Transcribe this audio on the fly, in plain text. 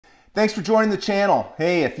Thanks for joining the channel.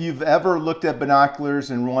 Hey, if you've ever looked at binoculars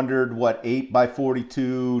and wondered what 8 by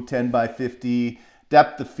 42, 10 by 50,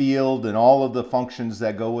 depth of field, and all of the functions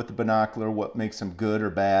that go with the binocular, what makes them good or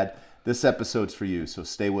bad, this episode's for you, so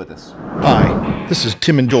stay with us. Hi, this is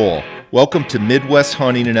Tim and Joel. Welcome to Midwest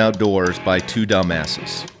Hunting and Outdoors by Two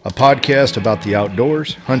Dumbasses, a podcast about the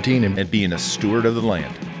outdoors, hunting, and being a steward of the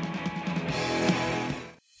land.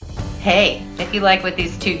 Hey, if you like what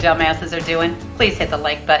these two dumbasses are doing, please hit the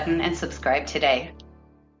like button and subscribe today.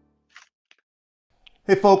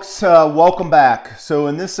 Hey folks, welcome back. So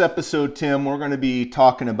in this episode, Tim, we're going to be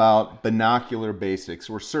talking about binocular basics.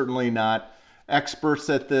 We're certainly not experts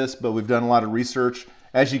at this, but we've done a lot of research.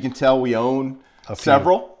 As you can tell, we own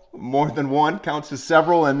several. More than one counts as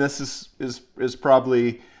several, and this is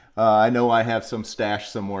probably, I know I have some stash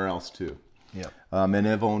somewhere else too. Yeah. And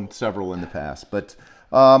I've owned several in the past. But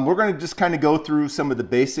we're going to just kind of go through some of the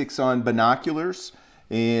basics on binoculars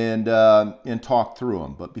and talk through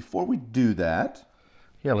them. But before we do that,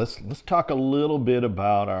 yeah, let's talk a little bit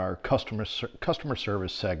about our customer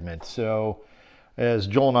service segment. So, as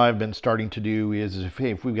Joel and I have been starting to do is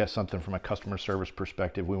if we've got something from a customer service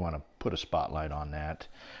perspective, we want to put a spotlight on that.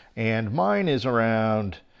 And mine is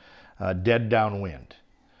around dead downwind.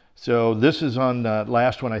 So this is on the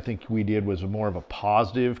last one I think we did was more of a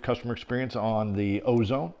positive customer experience on the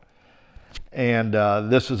ozone. And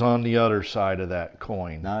this is on the other side of that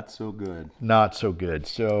coin. not so good. Not so good.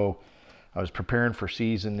 So I was preparing for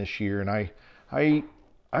season this year, and I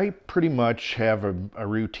pretty much have a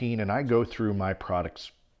routine, and I go through my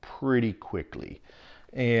products pretty quickly.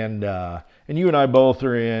 And you and I both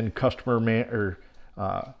are in customer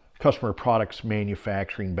products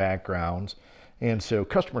manufacturing backgrounds. And so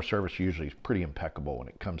customer service usually is pretty impeccable when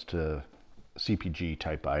it comes to CPG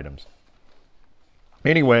type items.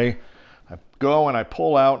 Anyway, I go and I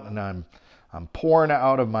pull out and I'm pouring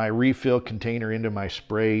out of my refill container into my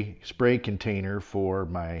spray container for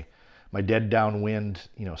my dead downwind,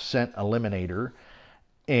 scent eliminator.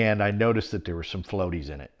 And I noticed that there were some floaties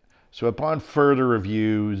in it. So upon further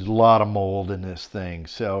reviews, a lot of mold in this thing.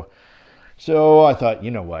 So I thought, you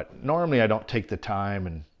know what? Normally I don't take the time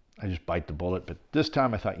and I just bite the bullet. But this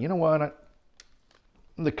time I thought, you know what?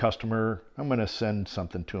 I'm the customer. I'm going to send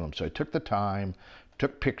something to them. So I took the time,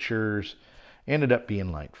 took pictures, ended up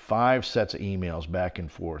being like 5 sets of emails back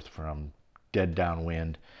and forth from dead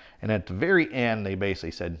downwind. And at the very end, they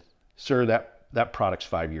basically said, sir, that product's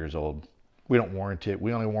 5 years old. We don't warranty it.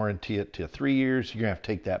 We only warranty it to 3 years. You're going to have to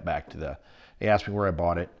take that back to they asked me where I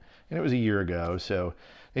bought it. And it was a year ago. So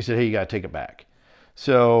they said, hey, you got to take it back.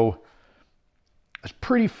 So I was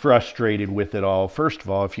pretty frustrated with it all. First of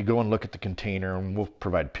all, if you go and look at the container, and we'll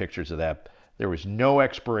provide pictures of that, there was no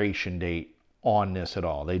expiration date on this at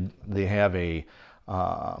all. They have a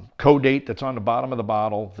code date that's on the bottom of the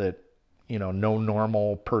bottle that no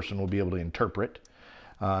normal person will be able to interpret.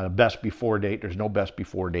 Best before date, there's no best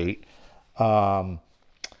before date. Now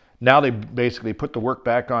they basically put the work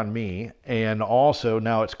back on me, and also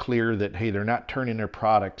now it's clear that, hey, they're not turning their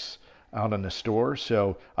products out in the store.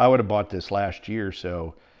 So I would have bought this last year,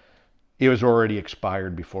 so it was already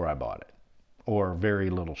expired before I bought it, or very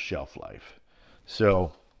little shelf life.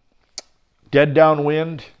 So dead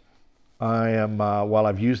downwind, I am, while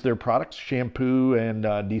I've used their products, shampoo and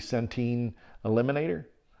descenting eliminator,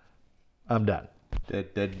 I'm done.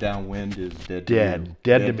 Dead downwind is dead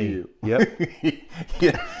to me. Yep.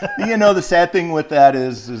 Yeah. The sad thing with that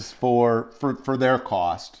is for their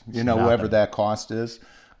cost, whoever that cost is,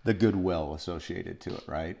 the goodwill associated to it,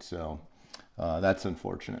 right? So that's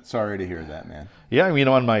unfortunate. Sorry to hear that, man. Yeah,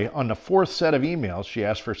 on the 4th set of emails, she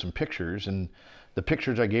asked for some pictures, and the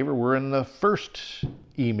pictures I gave her were in the first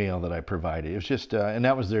email that I provided. It was just, and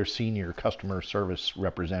that was their senior customer service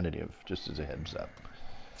representative, just as a heads up.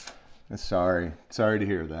 Sorry to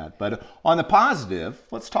hear that. But on the positive,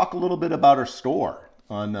 let's talk a little bit about our store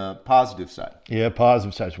on the positive side. Yeah,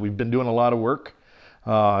 positive side. So we've been doing a lot of work.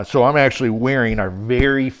 So I'm actually wearing our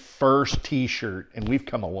very first t-shirt, and we've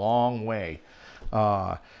come a long way.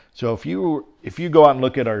 So if you go out and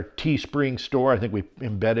look at our TeeSpring store, I think we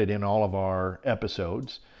embedded in all of our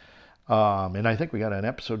episodes. And I think we got an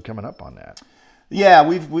episode coming up on that. Yeah,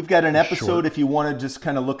 we've got an episode. Short. If you want to just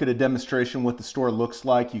kind of look at a demonstration what the store looks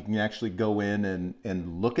like, you can actually go in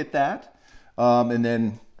and look at that. And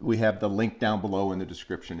then we have the link down below in the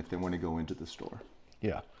description if they want to go into the store.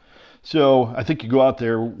 Yeah. So I think you go out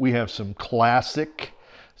there, we have some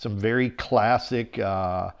very classic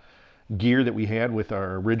gear that we had with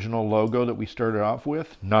our original logo that we started off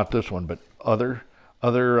with. Not this one, but other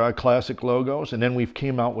classic logos. And then we've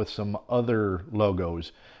came out with some other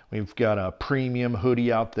logos. We've got a premium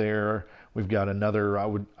hoodie out there. We've got another, I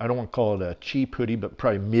don't want to call it a cheap hoodie, but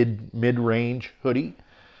probably mid-range hoodie.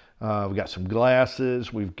 We've got some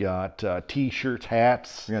glasses. We've got T-shirts,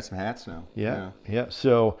 hats. We got some hats now. Yeah.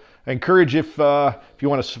 So I encourage, if you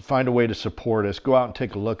want to find a way to support us, go out and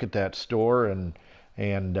take a look at that store, and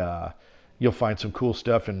you'll find some cool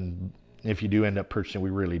stuff. And if you do end up purchasing, we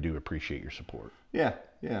really do appreciate your support. Yeah,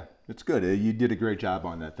 it's good. You did a great job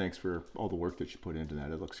on that. Thanks for all the work that you put into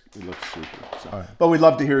that. It looks super. So. Right. But we'd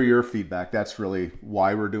love to hear your feedback. That's really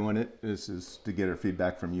why we're doing it. Is to get our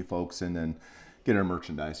feedback from you folks, and then get our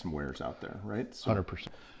merchandise and wares out there, right? 100%.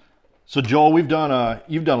 So Joel, you've done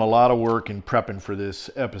a lot of work in prepping for this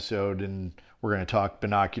episode, and we're going to talk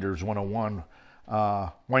Binoculars 101.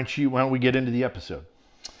 Why don't we get into the episode?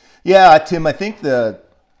 Yeah, Tim, I think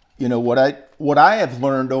what I have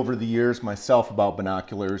learned over the years myself about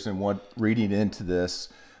binoculars, and what reading into this,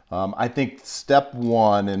 I think step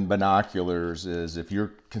one in binoculars is, if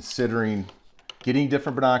you're considering getting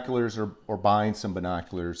different binoculars or buying some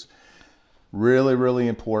binoculars, really, really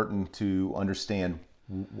important to understand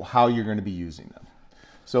how you're going to be using them.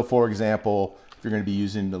 So for example, if you're going to be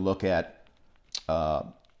using to look at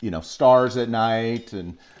stars at night,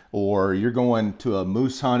 or you're going to a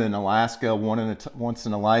moose hunt in Alaska once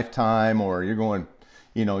in a lifetime, or you're going,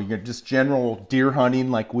 you're just general deer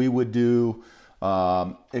hunting like we would do,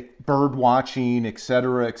 bird watching,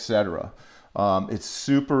 etc., etc. It's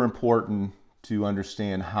super important to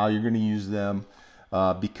understand how you're going to use them,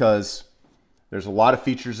 because there's a lot of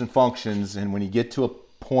features and functions, and when you get to a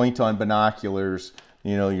point on binoculars,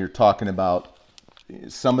 you're talking about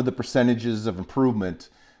some of the percentages of improvement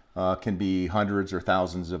can be hundreds or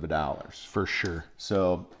thousands of dollars. For sure.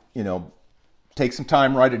 So, take some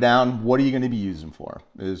time, write it down. What are you going to be using for?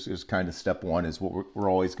 Is kind of step one, is what we're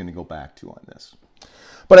always going to go back to on this.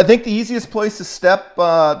 But I think the easiest place to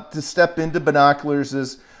step into binoculars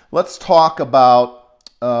is, let's talk about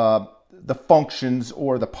the functions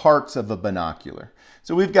or the parts of a binocular.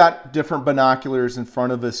 So we've got different binoculars in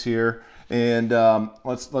front of us here, and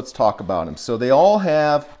let's talk about them. So they all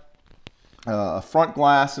have a front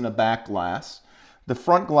glass and a back glass. The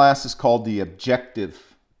front glass is called the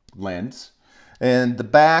objective lens, and the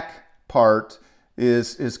back part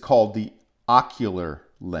is called the ocular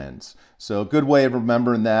lens. So a good way of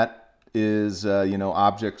remembering that is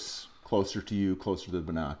objects closer to you, closer to the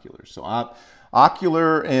binoculars. So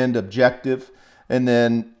ocular and objective, and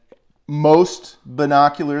then most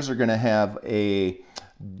binoculars are going to have a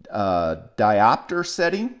diopter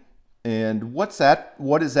setting. And what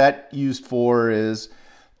is that used for is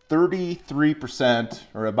 33%,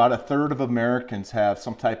 or about a third of Americans, have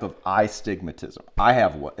some type of eye stigmatism. I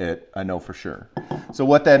have it, I know for sure. So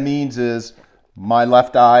what that means is my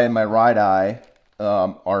left eye and my right eye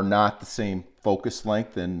are not the same focus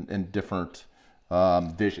length, and different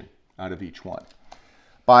vision out of each one.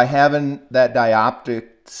 By having that dioptic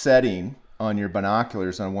setting on your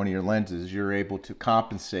binoculars, on one of your lenses, you're able to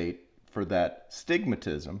compensate for that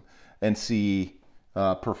stigmatism and see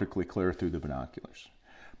perfectly clear through the binoculars.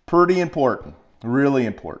 Pretty important, really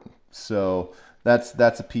important. So that's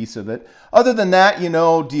a piece of it. Other than that,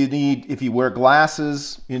 do you need, if you wear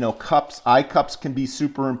glasses, cups, eye cups can be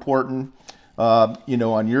super important. On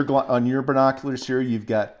your binoculars here, you've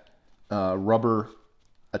got rubber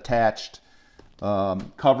attached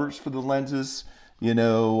covers for the lenses.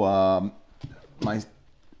 My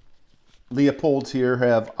Leopolds here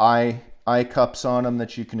have eye cups on them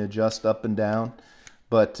that you can adjust up and down.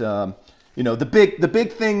 But the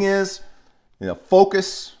big thing is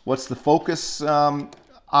focus. What's the focus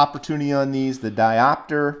opportunity on these? The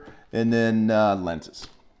diopter, and then lenses.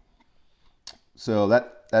 So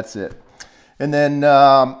that's it. And then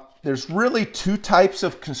there's really two types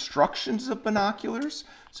of constructions of binoculars.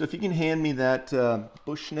 So if you can hand me that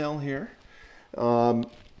Bushnell here.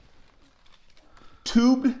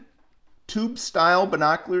 Tube style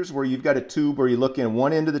binoculars, where you've got a tube where you look in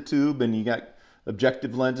one end of the tube and you got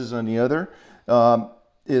objective lenses on the other,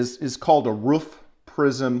 is called a roof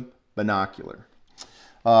prism binocular.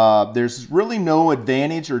 There's really no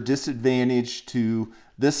advantage or disadvantage to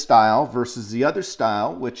this style versus the other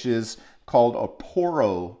style, which is called a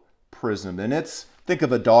poro prism, and think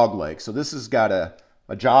of a dog leg. So this has got a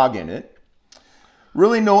jog in it.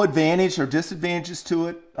 Really no advantage or disadvantages to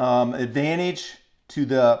it. Advantage to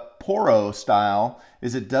the poro style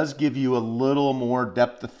is it does give you a little more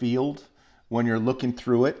depth of field when you're looking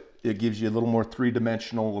through it. It gives you a little more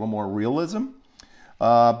three-dimensional, a little more realism.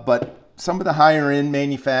 But some of the higher end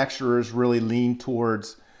manufacturers really lean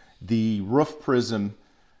towards the roof prism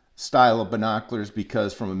style of binoculars,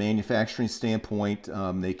 because from a manufacturing standpoint,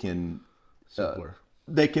 they can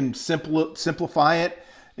simplify it,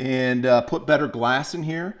 and put better glass in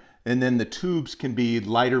here. And then the tubes can be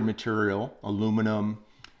lighter material, aluminum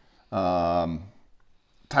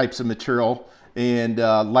types of material, and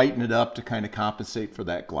lighten it up to kind of compensate for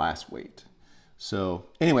that glass weight. So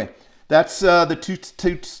anyway, that's the two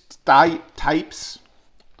types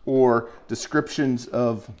or descriptions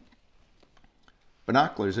of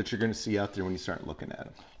binoculars that you're going to see out there when you start looking at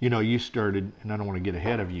them. You know, you started, and I don't want to get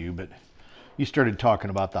ahead of you, but you started talking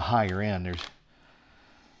about the higher end.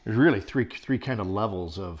 There's really three kind of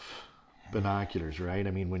levels of binoculars, right?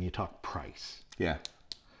 I mean, when you talk price. Yeah.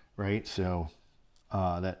 Right? So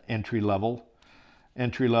that entry level you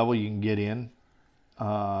can get in.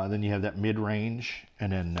 Then you have that mid-range,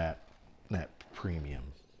 and then that premium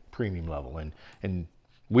level. And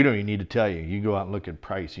we don't even need to tell you. You go out and look at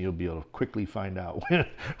price, and you'll be able to quickly find out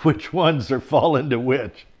which ones are fall into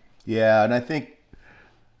which. Yeah, and I think,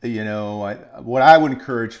 you know, what I would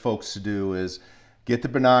encourage folks to do is get the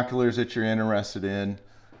binoculars that you're interested in,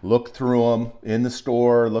 look through them in the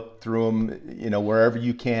store, look through them, you know, wherever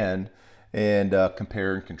you can, and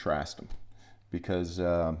compare and contrast them, because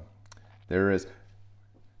there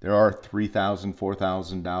are $3,000,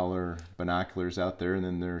 $4,000 binoculars out there, and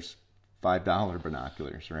then there's $5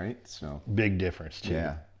 binoculars, right? So big difference too.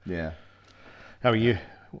 Yeah, yeah. How are you?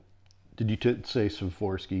 Did you say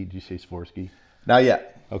Swarovski? Did you say Swarovski? Not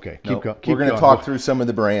yet. Okay, Nope. keep We're going to talk through some of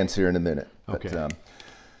the brands here in a minute. Okay. But,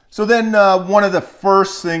 so then one of the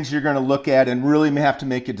first things you're going to look at and really have to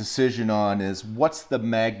make a decision on is what's the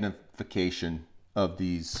magnification of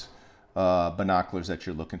these binoculars that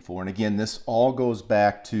you're looking for. And again, this all goes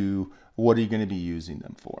back to what are you going to be using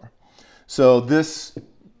them for. So this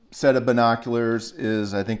set of binoculars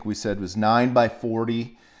is, I think we said, was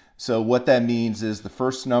 9x40. So what that means is the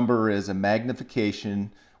first number is a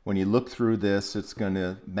magnification. When you look through this, it's going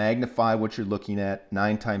to magnify what you're looking at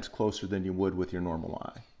 9 times closer than you would with your normal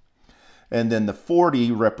eye. And then the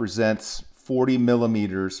 40 represents 40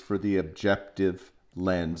 millimeters for the objective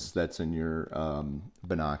lens that's in your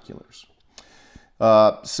binoculars.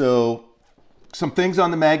 So some things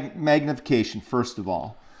on the magnification, first of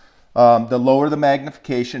all. The lower the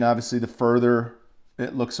magnification, obviously the further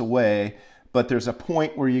it looks away, but there's a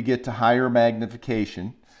point where you get to higher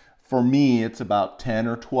magnification. For me, it's about 10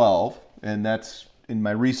 or 12, and that's, in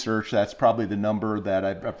my research, that's probably the number that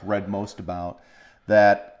I've read most about,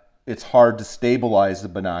 that it's hard to stabilize the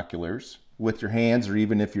binoculars with your hands, or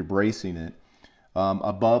even if you're bracing it,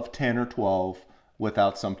 above 10 or 12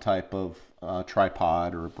 without some type of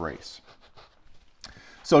tripod or a brace.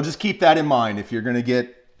 So just keep that in mind. If you're going to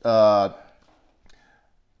get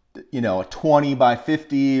you know, a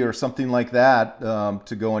 20x50 or something like that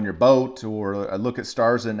to go on your boat or look at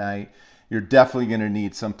stars at night, you're definitely going to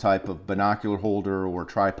need some type of binocular holder or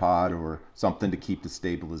tripod or something to keep the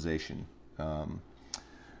stabilization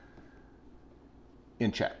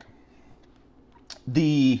in check.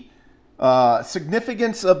 The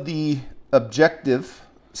significance of the objective,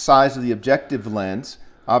 size of the objective lens,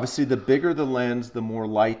 obviously the bigger the lens, the more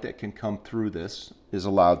light that can come through this is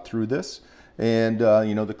allowed through this. And,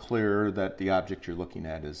 you know, the clearer that the object you're looking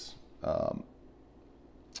at is going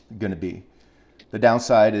to be. The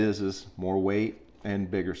downside is more weight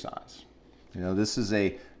and bigger size. You know, this is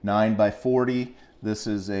a 9x40. This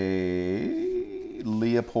is a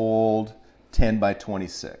Leopold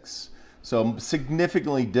 10x26. So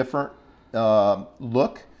significantly different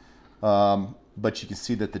look, but you can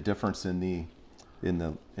see that the difference in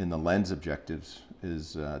the lens objectives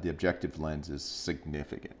is the objective lens is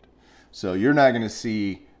significant. So you're not going to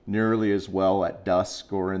see nearly as well at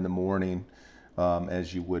dusk or in the morning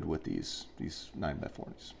as you would with these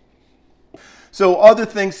 9x40s. So other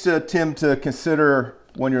things, Tim, to consider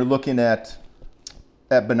when you're looking at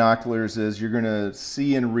binoculars is you're going to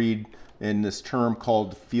see and read in this term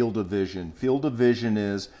called field of vision. Field of vision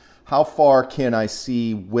is how far can I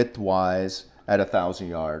see widthwise at 1,000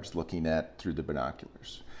 yards looking at through the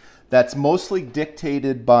binoculars. That's mostly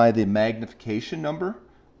dictated by the magnification number,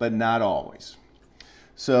 but not always.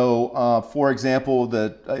 So for example,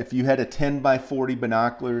 if you had a 10x40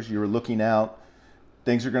 binoculars, you were looking out,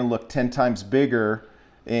 things are going to look 10 times bigger,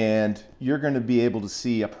 and you're going to be able to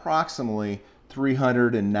see approximately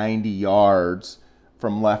 390 yards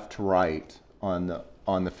from left to right on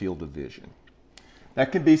the field of vision.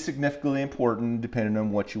 That can be significantly important depending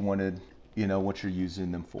on what you wanted, you know, what you're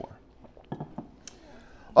using them for.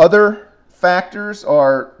 Other factors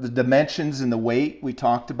are the dimensions and the weight. We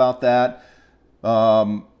talked about that.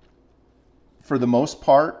 For the most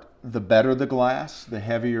part, the better the glass, the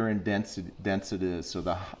heavier in density it is. So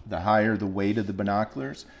the higher the weight of the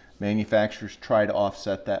binoculars, manufacturers try to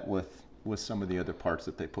offset that with some of the other parts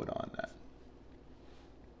that they put on that.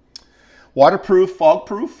 Waterproof,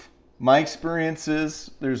 fog-proof. My experience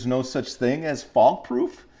is there's no such thing as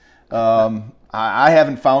fog-proof. I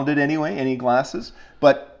haven't found it anyway, any glasses,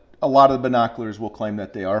 but a lot of the binoculars will claim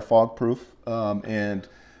that they are fog-proof,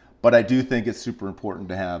 but I do think it's super important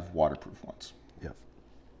to have waterproof ones. Yep.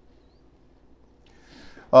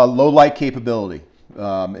 Low light capability,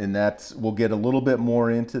 and we'll get a little bit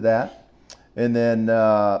more into that. And then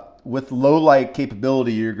with low light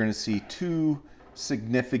capability, you're going to see two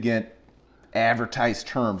significant advertised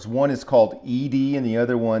terms. One is called ED and the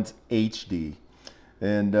other one's HD.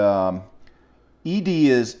 And ED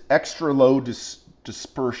is extra low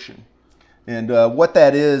dispersion. And what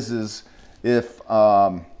that is if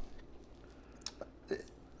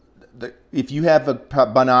you have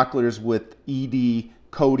binoculars with ED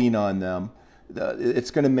coating on them,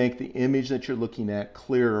 it's going to make the image that you're looking at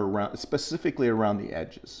clearer, specifically around the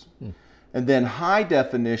edges. And then high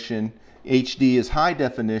definition, HD is high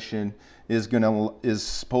definition, is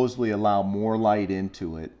supposedly allow more light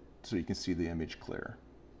into it so you can see the image clearer.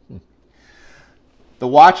 The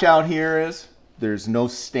watch out here is there's no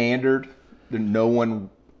standard.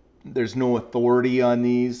 There's no authority on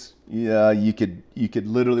these. Yeah, you could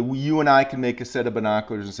literally, you and I can make a set of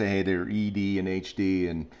binoculars and say, hey, they're ED and HD,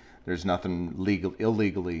 and there's nothing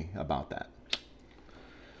illegally about that.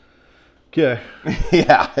 Okay.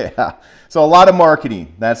 Yeah. So a lot of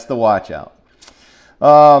marketing. That's the watch out.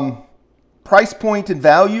 Price point and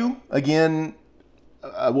value. Again,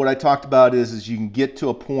 what I talked about is you can get to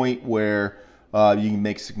a point where you can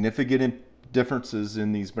make significant differences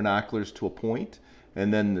in these binoculars to a point,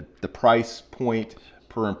 and then the price point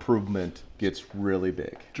per improvement gets really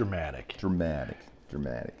big. Dramatic.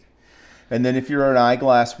 And then if you're an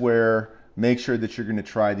eyeglass wearer, make sure that you're going to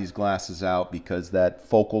try these glasses out, because that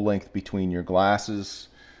focal length between your glasses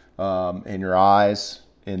and your eyes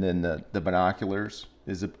and then the binoculars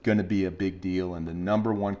is going to be a big deal and the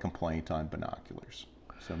 #1 complaint on binoculars.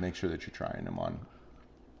 So make sure that you're trying them on.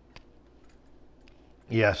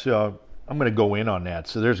 Yeah, so I'm going to go in on that.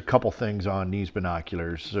 So there's a couple things on these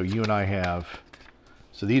binoculars. So you and I have,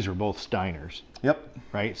 so these are both Steiners. Yep.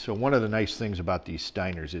 Right? So one of the nice things about these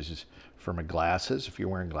Steiners is for my glasses, if you're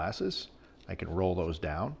wearing glasses, I can roll those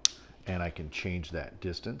down and I can change that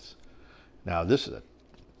distance. Now this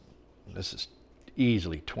is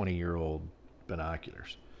easily 20-year-old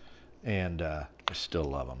binoculars, and I still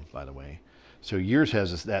love them, by the way. So yours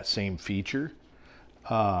has that same feature,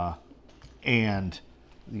 and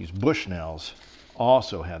these Bushnells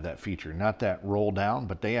also have that feature. Not that roll down,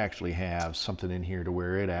 but they actually have something in here to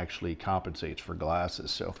where it actually compensates for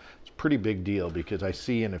glasses. So it's a pretty big deal, because I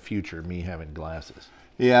see in the future me having glasses.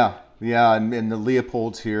 Yeah, and the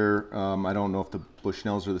Leopolds here, I don't know if the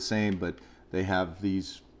Bushnells are the same, but they have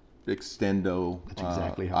these extendo That's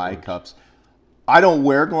exactly how eye cups. I don't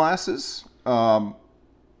wear glasses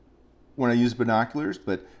when I use binoculars,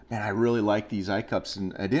 but man, I really like these eye cups,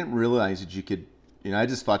 and I didn't realize that you could, I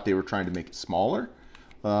just thought they were trying to make it smaller,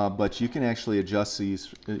 but you can actually adjust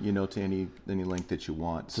these, to any length that you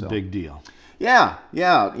want. It's a big deal. Yeah,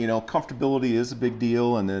 comfortability is a big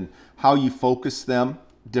deal, and then how you focus them,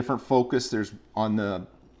 different focus. There's on the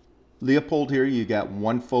Leopold here, you got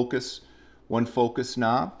one focus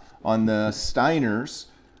knob. On the Steiners,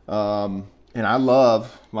 and I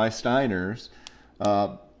love my Steiners,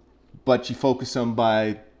 but you focus them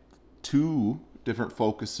by 2 different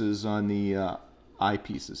focuses on the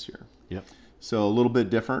eyepieces here. Yep. So a little bit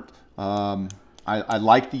different. I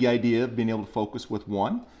like the idea of being able to focus with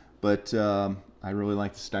one, but I really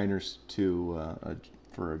like the Steiners too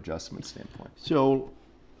for adjustment standpoint. So,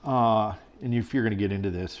 and if you're going to get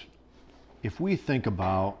into this, if we think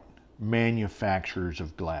about manufacturers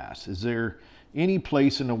of glass, is there any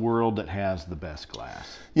place in the world that has the best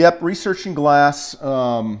glass? Yep, researching glass.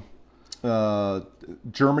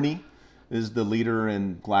 Germany is the leader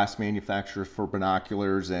in glass manufacturers for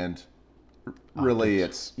binoculars, and really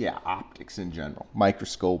it's optics in general,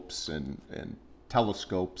 microscopes and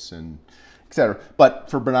telescopes and etc. But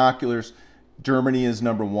for binoculars, Germany is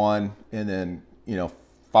 #1, and then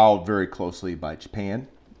followed very closely by Japan,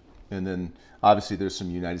 and then obviously there's some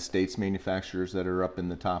United States manufacturers that are up in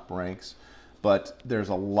the top ranks, but there's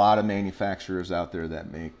a lot of manufacturers out there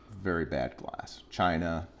that make very bad glass.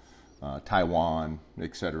 China, Taiwan,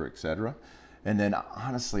 et cetera, and then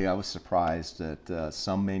honestly I was surprised that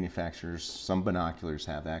some manufacturers, some binoculars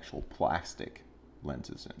have actual plastic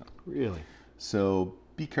lenses in them. Really? So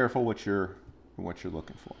be careful what you're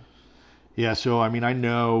looking for. Yeah, so I mean, I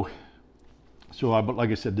know, so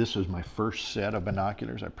like I said, this was my first set of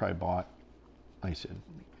binoculars I probably bought. Like I said,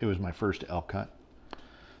 it was my first elk hunt,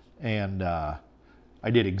 and I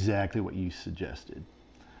did exactly what you suggested.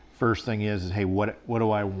 first thing is hey, what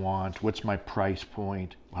do I want? What's my price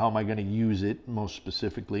point? How am I going to use it most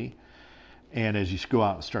specifically? And as you go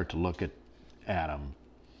out and start to look at them,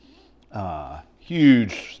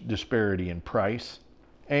 huge disparity in price,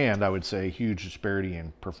 and I would say huge disparity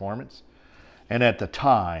in performance. And at the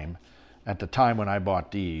time when I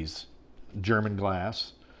bought these, German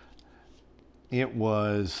glass, it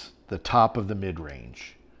was the top of the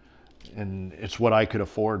mid-range, and it's what I could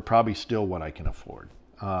afford, probably still what I can afford,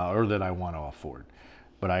 or that I want to afford.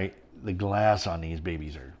 But the glass on these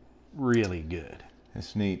babies are really good.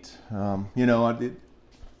 It's neat. You know,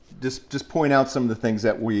 just point out some of the things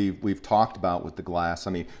that we've talked about with the glass.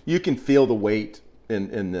 I mean, you can feel the weight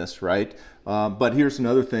in this, right? But here's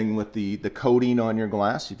another thing with the coating on your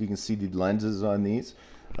glass. If you can see the lenses on these,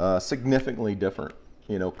 significantly different,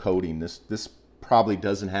 you know, coating. This probably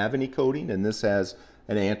doesn't have any coating, and this has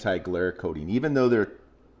an anti-glare coating. Even though they're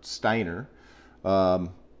Steiner, a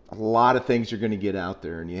lot of things you're going to get out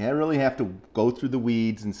there, and you really have to go through the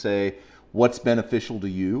weeds and say what's beneficial to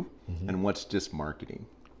you and what's just marketing.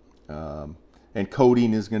 And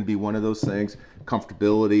coating is going to be one of those things.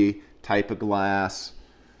 Comfortability, type of glass,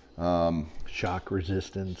 shock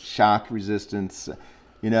resistance.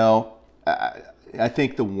 You know, I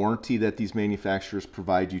think the warranty that these manufacturers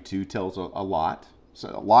provide you too tells a lot. So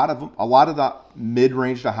a lot of the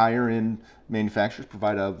mid-range to higher end manufacturers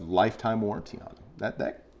provide a lifetime warranty on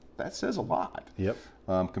them. That says a lot. Yep.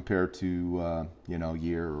 Compared to you know,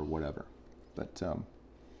 year or whatever. But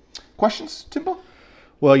questions, Timbo?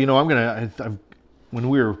 Well, you know, when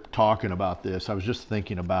we were talking about this, I was just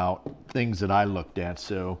thinking about things that I looked at.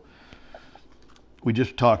 So we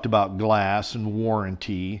just talked about glass and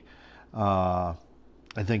warranty. I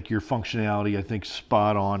think your functionality, I think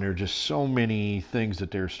spot on. There are just so many things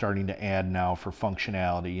that they're starting to add now for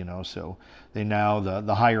functionality, you know. So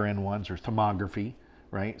the higher end ones are thermography,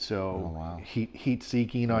 right? So wow. heat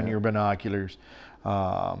seeking on your binoculars.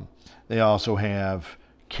 They also have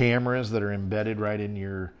cameras that are embedded right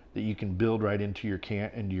in that you can build right into your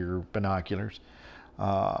binoculars.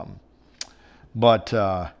 But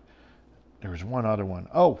there was one other one.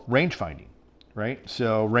 Oh, range finding, right?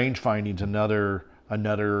 So range finding's another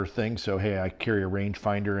thing. So hey, I carry a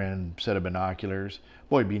rangefinder and set of binoculars.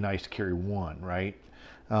 Boy, it'd be nice to carry one, right?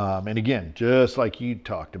 And again, just like you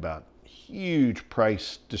talked about, huge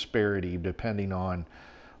price disparity depending on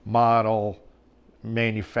model,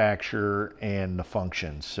 manufacturer, and the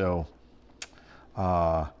function. So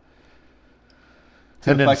if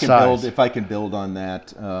I can build on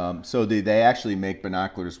that, so they actually make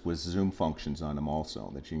binoculars with zoom functions on them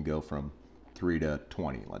also, that you can go from 3 to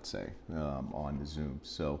 20, let's say, on the zoom.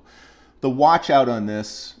 So the watch out on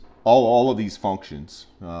this, all of these functions,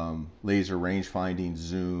 laser, range finding,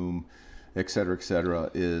 zoom, et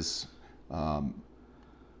cetera, is,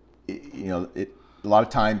 you know, a lot of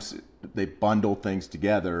times they bundle things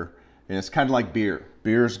together, and it's kind of like beer.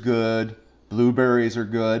 Beer's good, blueberries are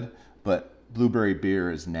good, but blueberry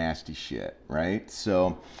beer is nasty shit, right?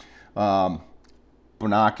 So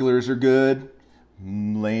binoculars are good,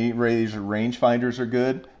 rangefinders are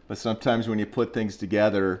good, but sometimes when you put things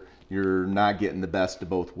together, you're not getting the best of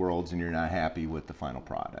both worlds, and you're not happy with the final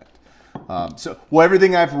product.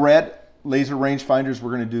 Everything I've read, laser rangefinders, we're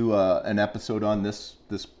going to do an episode on this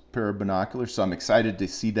pair of binoculars, so I'm excited to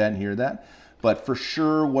see that and hear that. But for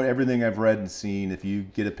sure, everything I've read and seen, if you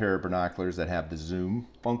get a pair of binoculars that have the zoom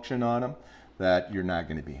function on them, that you're not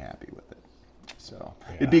going to be happy with it. So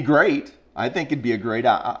it'd be great. I think it'd be a great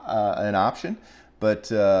an option.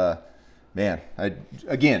 But man,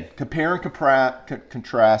 again, compare and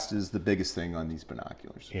contrast is the biggest thing on these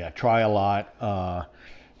binoculars. Yeah, try a lot.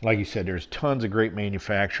 Like you said, there's tons of great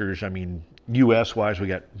manufacturers. I mean, U.S.-wise, we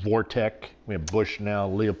got Vortec, we have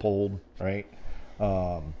Bushnell, Leopold, right?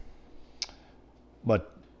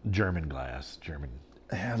 But German glass,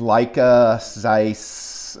 Leica,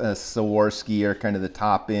 Zeiss, Swarovski are kind of the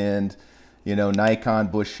top end. You know, Nikon,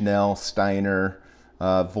 Bushnell, Steiner,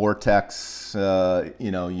 Vortex.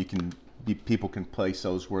 You know, people can place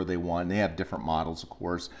those where they want. And they have different models, of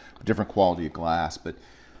course, different quality of glass. But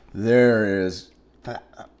there is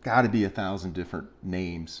got to be 1,000 different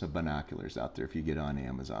names of binoculars out there if you get on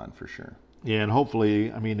Amazon, for sure. Yeah, and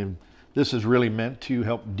hopefully, I mean, this is really meant to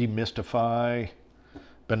help demystify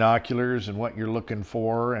binoculars and what you're looking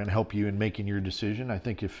for, and help you in making your decision. I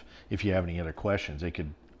think if you have any other questions, they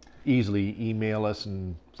could easily email us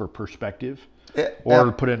for perspective,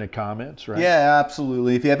 or put in the comments, right? Yeah,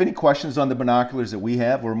 absolutely. If you have any questions on the binoculars that we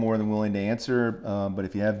have, we're more than willing to answer. But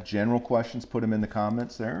if you have general questions, put them in the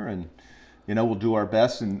comments there, and you know, we'll do our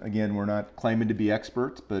best. And again, we're not claiming to be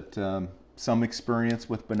experts, but some experience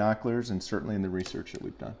with binoculars, and certainly in the research that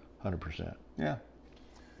we've done. 100%. Yeah.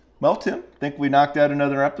 Well, Tim, I think we knocked out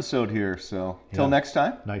another episode here. So till next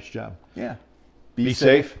time. Nice job. Yeah. Be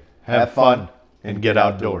safe, have fun, and get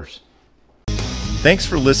outdoors. Thanks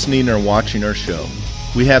for listening or watching our show.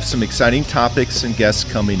 We have some exciting topics and guests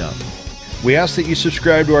coming up. We ask that you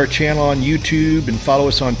subscribe to our channel on YouTube and follow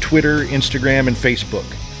us on Twitter, Instagram, and Facebook.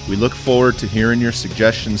 We look forward to hearing your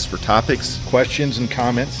suggestions for topics, Questions and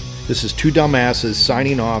comments. This is Two Dumbasses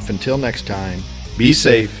signing off. Until next time, be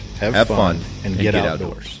safe, have fun, and get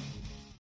outdoors.